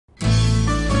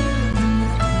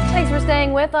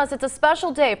staying with us. It's a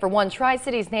special day for one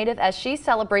Tri-Cities native as she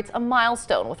celebrates a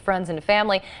milestone with friends and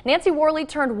family. Nancy Worley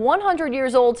turned 100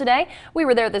 years old today. We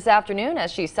were there this afternoon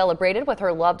as she celebrated with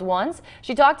her loved ones.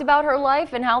 She talked about her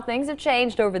life and how things have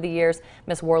changed over the years.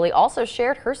 Miss Worley also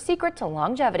shared her secret to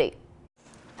longevity.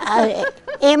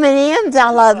 M&Ms, I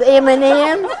love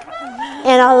M&Ms,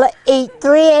 and I'll eat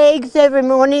 3 eggs every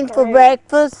morning for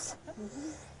breakfast,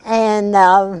 and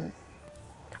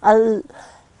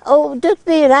just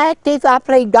being active. I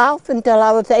played golf until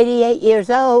I was 88 years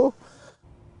old.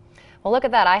 Well, look at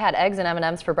that. I had eggs and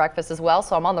M&Ms for breakfast as well,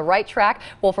 so I'm on the right track.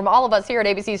 Well, from all of us here at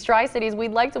ABC's Tri-Cities,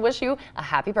 we'd like to wish you a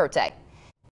happy birthday.